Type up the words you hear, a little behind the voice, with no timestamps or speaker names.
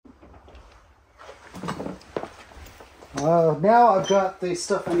Now I've got the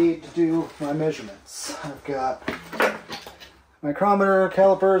stuff I need to do my measurements. I've got micrometer,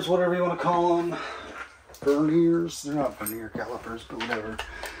 calipers, whatever you want to call them. Verniers. They're not vernier calipers, but whatever.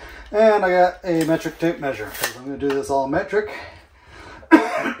 And I got a metric tape measure, because I'm going to do this all metric.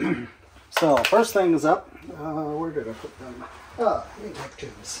 So, first things up. Where did I put them? Tape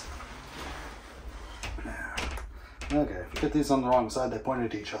tubes. Okay, if you put these on the wrong side, they point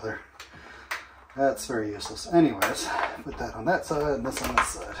at each other. That's very useless. Anyways, put that on that side and this on this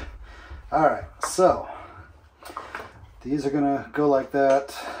side. Alright, so these are gonna go like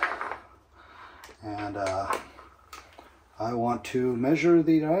that. And I want to measure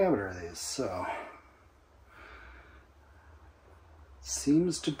the diameter of these. So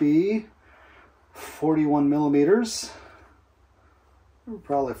seems to be 41 millimeters.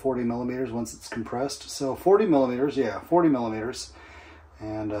 Probably 40 millimeters once it's compressed. So 40 millimeters, yeah, 40 millimeters.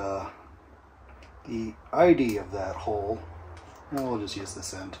 And the ID of that hole, and we'll just use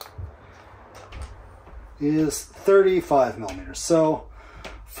this end, is 35 millimeters. So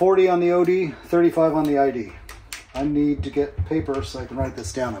 40 on the OD, 35 on the ID. I need to get paper so I can write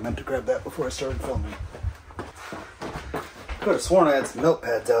this down. I meant to grab that before I started filming. Could have sworn I had some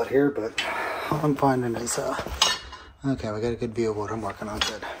notepads out here, but all I'm finding is, okay, we got a good view of what I'm working on.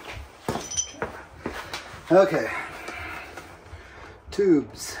 Good. Okay.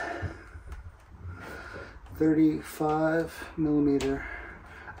 Tubes. 35 millimeter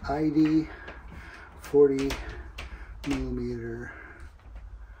ID, 40 millimeter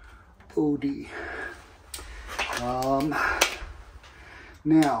OD.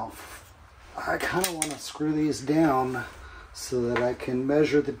 Now, I kind of want to screw these down so that I can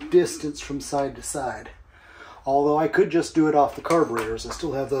measure the distance from side to side. Although I could just do it off the carburetors. I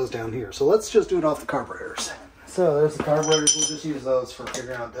still have those down here. So let's just do it off the carburetors. So there's the carburetors. We'll just use those for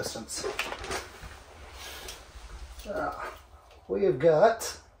figuring out distance. We have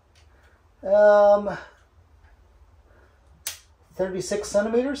got 36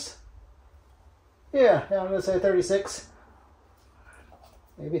 centimeters. Yeah, I'm going to say 36.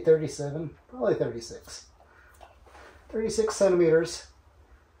 Maybe 37. Probably 36. 36 centimeters.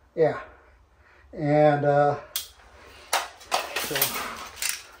 Yeah. And so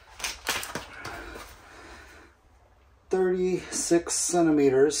 36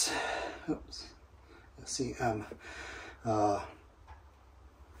 centimeters. Oops. cm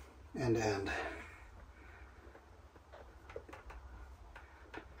end to end.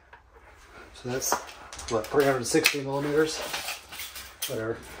 So that's what, 360 millimeters,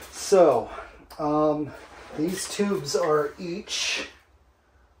 whatever. So these tubes are each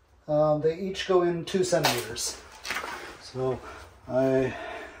they each go in 2 centimeters. So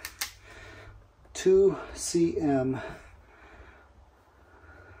 2 cm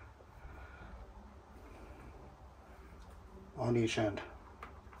on each end.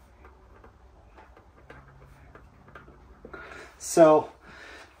 So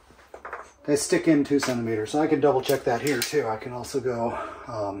they stick in 2 centimeters. So I can double check that here too. I can also go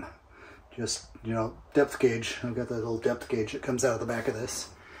just, you know, depth gauge. I've got that little depth gauge that comes out of the back of this.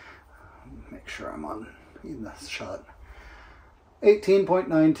 Make sure I'm on in this shot.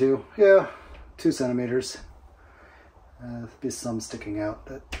 18.92. Yeah, 2 centimeters. There'll be some sticking out,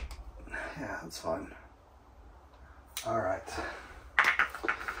 but yeah, that's fine. All right.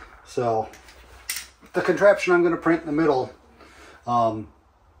 So the contraption I'm going to print in the middle.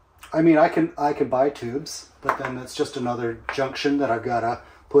 I mean, I can buy tubes, but then it's just another junction that I've got to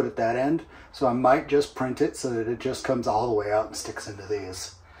put at that end. So I might just print it so that it just comes all the way out and sticks into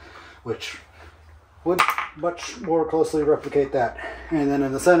these, which would much more closely replicate that. And then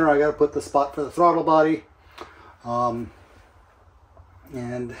in the center, I got to put the spot for the throttle body.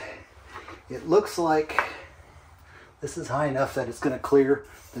 And it looks like this is high enough that it's going to clear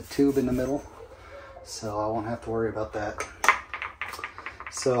the tube in the middle. So I won't have to worry about that.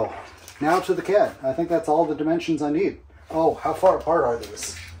 So now to the CAD. I think that's all the dimensions I need. Oh, how far apart are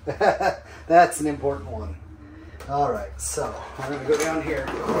these? That's an important one. All right, so I'm going to go down here.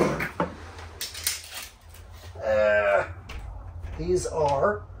 These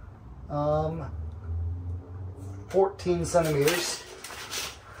are 14 centimeters.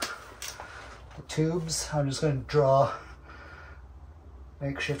 The tubes, I'm just going to draw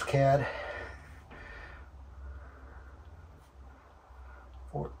makeshift CAD.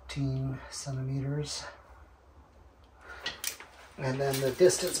 14 centimeters. And then the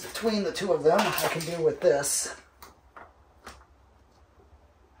distance between the two of them I can do with this.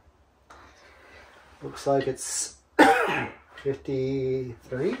 Looks like it's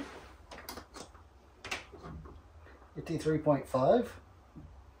 53? 53.5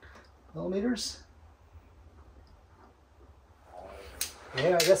 millimeters.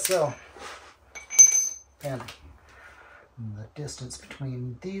 Yeah, I guess so. And the distance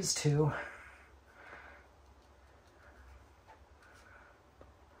between these two,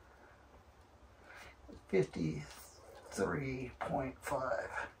 $53.5.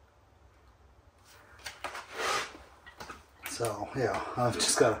 So yeah, I've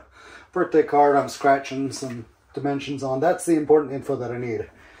just got a birthday card I'm scratching some dimensions on. That's the important info that I need.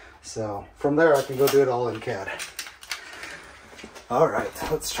 So from there I can go do it all in CAD. All right,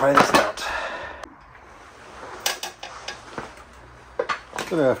 let's try this out.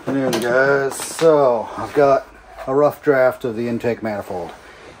 Good afternoon, guys. So I've got a rough draft of the intake manifold.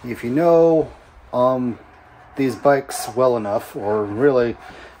 If you know these bikes well enough, or really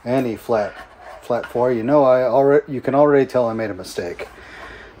any flat 4, you know you can already tell I made a mistake.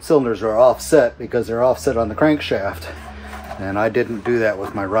 Cylinders are offset because they're offset on the crankshaft, and I didn't do that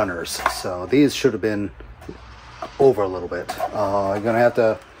with my runners. So these should have been over a little bit. I'm gonna have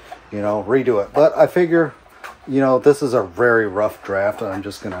to, you know, redo it. But I figure, you know, this is a very rough draft. I'm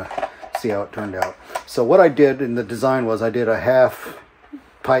just gonna see how it turned out. So what I did in the design was I did a half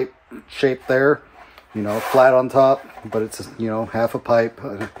pipe shape there, you know, flat on top, but it's, you know, half a pipe.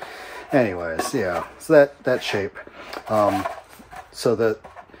 Anyways, yeah, so that shape. So the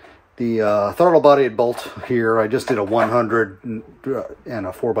throttle bodied bolt here, I just did a 100 and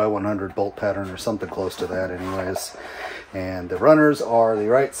a 4x100 bolt pattern or something close to that anyways. And the runners are the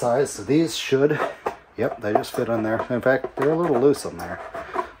right size, so these should, yep, they just fit on there. In fact, they're a little loose on there.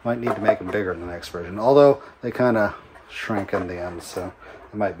 Might need to make them bigger in the next version, although they kind of shrank in the end, so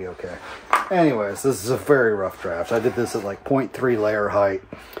it might be okay. Anyways, this is a very rough draft. I did this at like 0.3 layer height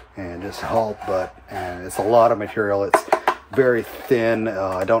and just hauled butt, and it's a lot of material. It's very thin.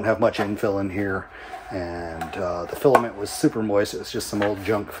 I don't have much infill in here, and the filament was super moist. It was just some old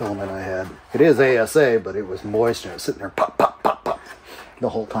junk filament I had. It is ASA, but it was moist, and it was sitting there pop, pop, pop, pop the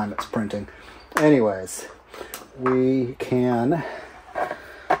whole time it's printing. Anyways, we can,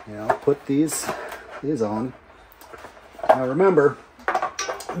 you know, put these on. Now remember,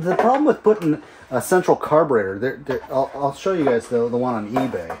 the problem with putting a central carburetor, I'll show you guys the one on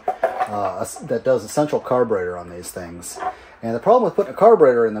eBay that does a central carburetor on these things. And the problem with putting a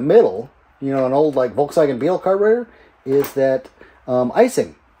carburetor in the middle, you know, an old like Volkswagen Beetle carburetor, is that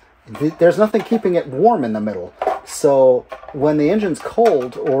icing. There's nothing keeping it warm in the middle. So when the engine's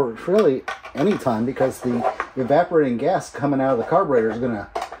cold, or really any time, because the evaporating gas coming out of the carburetor is going to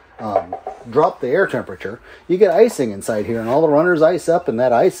drop the air temperature, you get icing inside here, and all the runners ice up, and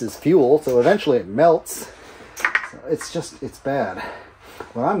that ice is fuel, so eventually it melts. So it's bad.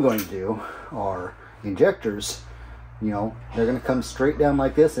 What I'm going to do are injectors. You know, they're going to come straight down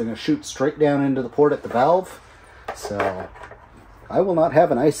like this. They're going to shoot straight down into the port at the valve, so I will not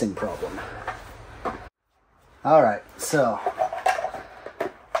have an icing problem. All right, so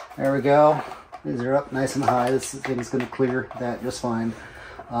there we go. These are up nice and high. This thing's going to clear that just fine.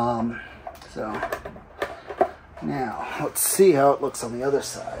 So now let's see how it looks on the other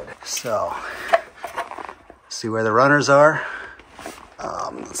side. So see where the runners are.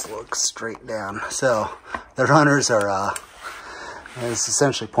 Let's look straight down. So the runners are it's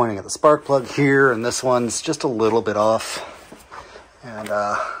essentially pointing at the spark plug here, and this one's just a little bit off. And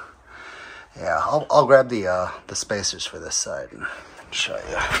yeah, I'll grab the spacers for this side and show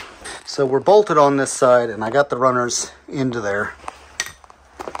you. So we're bolted on this side, and I got the runners into there.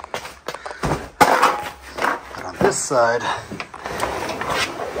 But on this side,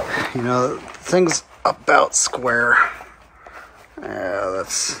 you know, thing's about square. Yeah,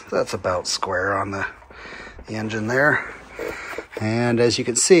 that's about square on the engine there. And as you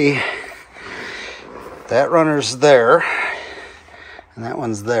can see, that runner's there, and that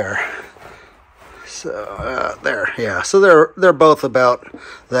one's there. So there, yeah. So they're both about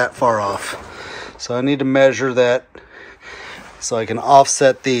that far off. So I need to measure that so I can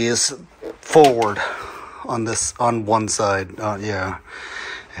offset these forward on one side. Yeah,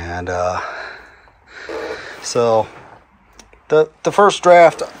 and so the first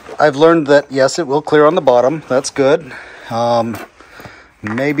draft, I've learned that yes, it will clear on the bottom. That's good.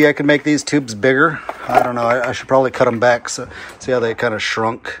 Maybe I can make these tubes bigger. I don't know. I should probably cut them back. So see how they kind of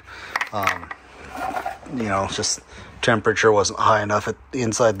shrunk. You know, just temperature wasn't high enough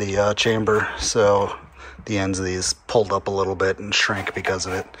inside the chamber, so the ends of these pulled up a little bit and shrank because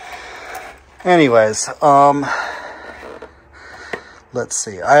of it. Anyways, let's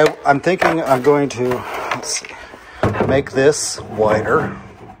see. I'm thinking I'm going to make this wider,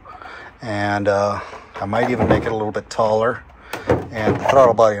 and I might even make it a little bit taller. And the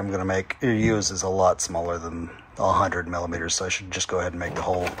throttle body I'm going to use is a lot smaller than 100 millimeters, so I should just go ahead and make the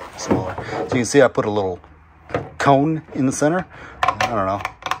hole smaller. So you can see I put a little cone in the center. don't know.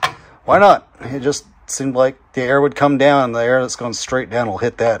 Why not? It just seemed like the air would come down, and the air that's going straight down will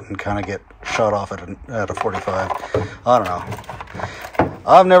hit that and kind of get shot off at a 45. I don't know.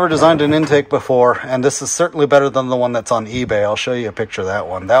 I've never designed an intake before, and this is certainly better than the one that's on eBay. I'll show you a picture of that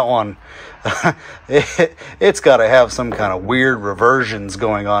one. That one, it's got to have some kind of weird reversions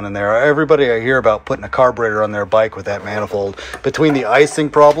going on in there. Everybody I hear about putting a carburetor on their bike with that manifold, between the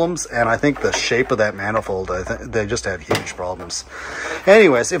icing problems and I think the shape of that manifold, they just had huge problems.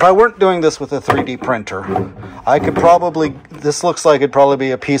 Anyways, if I weren't doing this with a 3D printer, I could probably, this looks like it'd probably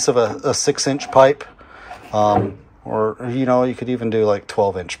be a piece of a 6-inch pipe. Or, you know, you could even do like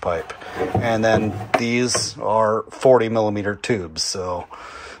 12-inch pipe. And then these are 40 millimeter tubes. So,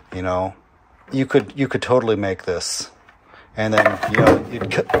 you know, you could totally make this. And then, you know,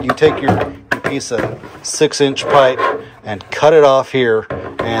 you take your piece of 6-inch pipe and cut it off here,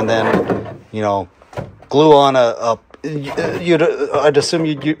 and then, you know, glue on I'd assume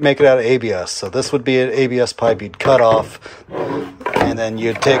you'd make it out of ABS. So this would be an ABS pipe you'd cut off, and then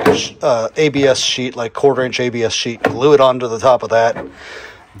you'd take a ABS sheet, like 1/4-inch ABS sheet, glue it onto the top of that,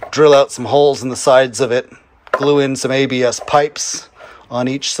 drill out some holes in the sides of it, glue in some ABS pipes on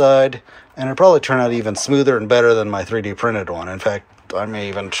each side, and it'll probably turn out even smoother and better than my 3D printed one. In fact, I may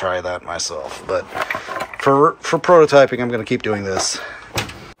even try that myself. But for prototyping, I'm going to keep doing this.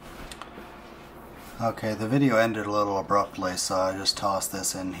 Okay, the video ended a little abruptly, so I just tossed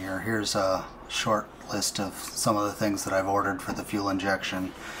this in here. Here's a short list of some of the things that I've ordered for the fuel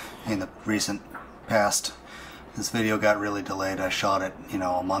injection in the recent past. This video got really delayed. I shot it, you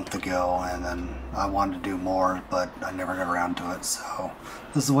know, a month ago, and then I wanted to do more, but I never got around to it, so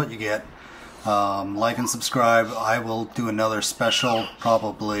this is what you get. Like and subscribe. I will do another special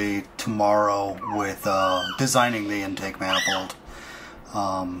probably tomorrow with designing the intake manifold.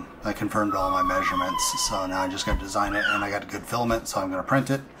 I confirmed all my measurements, so now I just got to design it, and I got a good filament, so I'm going to print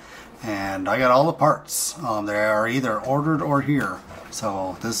it, and I got all the parts. They are either ordered or here,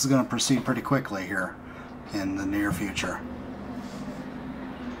 so this is going to proceed pretty quickly here in the near future.